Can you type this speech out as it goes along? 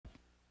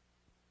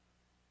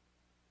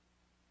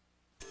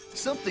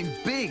Something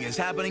big is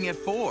happening at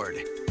Ford.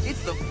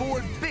 It's the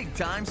Ford Big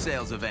Time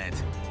Sales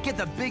Event. Get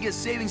the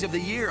biggest savings of the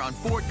year on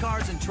Ford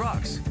cars and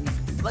trucks.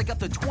 Like up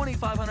to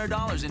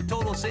 $2,500 in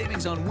total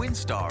savings on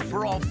Windstar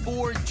for all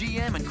Ford,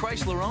 GM, and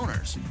Chrysler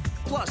owners.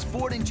 Plus,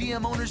 Ford and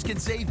GM owners can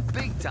save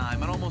big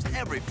time on almost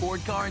every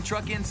Ford car and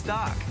truck in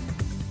stock.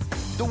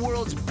 The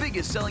world's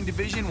biggest selling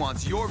division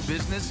wants your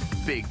business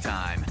big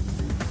time.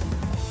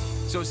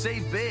 So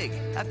save big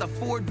at the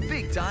Ford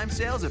Big Time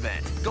Sales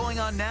Event, going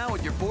on now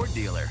at your Ford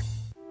dealer.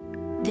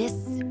 This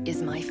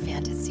is my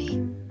fantasy.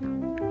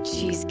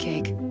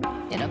 Cheesecake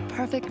in a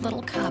perfect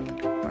little cup,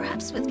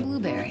 perhaps with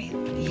blueberry.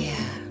 Yeah,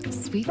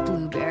 sweet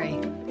blueberry.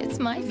 It's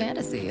my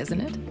fantasy,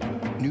 isn't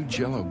it? New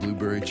Jell-O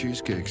blueberry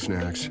cheesecake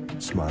snacks.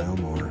 Smile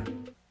more.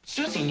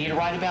 Susie, need a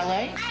ride to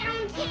ballet? I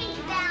don't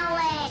teach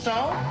ballet. So?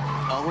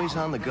 Always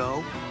on the go?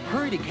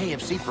 Hurry to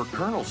KFC for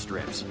Colonel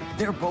strips.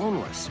 They're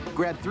boneless.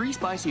 Grab 3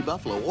 spicy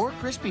buffalo or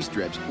crispy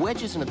strips,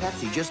 wedges and a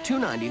Pepsi, just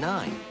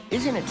 $2.99.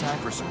 Isn't it time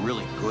for some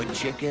really good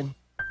chicken?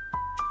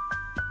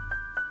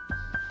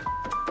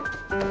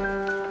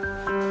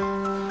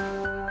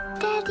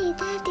 Daddy,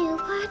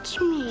 watch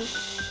me.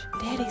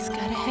 Daddy's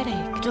got a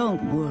headache.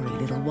 Don't worry,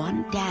 little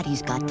one.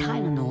 Daddy's got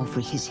Tylenol for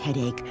his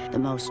headache, the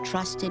most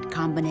trusted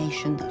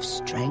combination of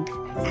strength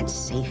and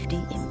safety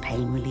in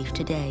pain relief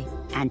today.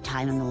 And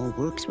Tylenol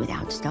works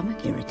without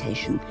stomach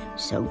irritation,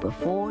 so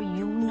before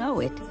you know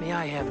it... May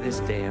I have this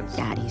dance?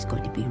 Daddy's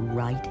going to be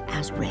right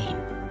as rain.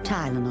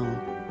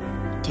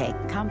 Tylenol. Take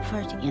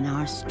comfort in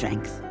our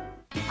strength.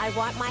 I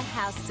want my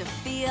house to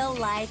feel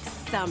like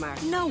summer.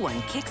 No one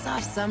kicks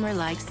off summer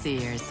like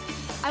Sears.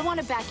 I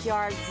want a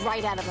backyard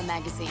right out of a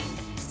magazine.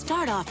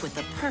 Start off with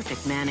the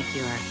perfect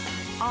manicure.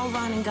 All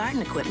lawn and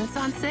garden equipment's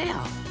on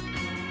sale.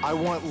 I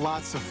want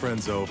lots of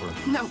friends over.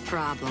 No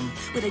problem.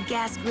 With a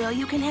gas grill,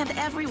 you can have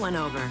everyone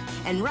over.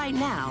 And right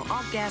now,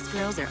 all gas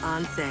grills are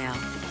on sale.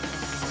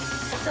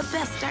 The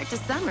best start to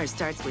summer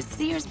starts with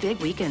Sears Big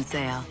Weekend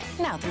Sale.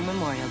 Now through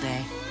Memorial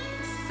Day.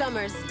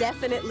 Summer's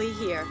definitely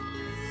here.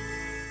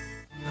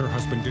 Her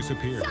husband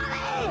disappeared.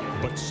 Sully!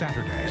 But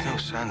Saturday... There's no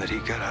sign that he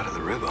got out of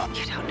the river.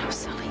 You don't know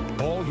Sully.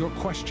 All your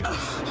questions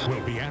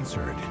will be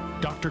answered.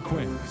 Dr.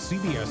 Quinn,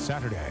 CBS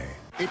Saturday.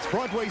 It's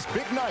Broadway's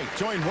big night.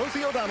 Join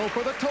Rosie O'Donnell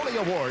for the Tony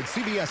Awards,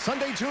 CBS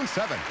Sunday, June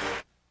 7th.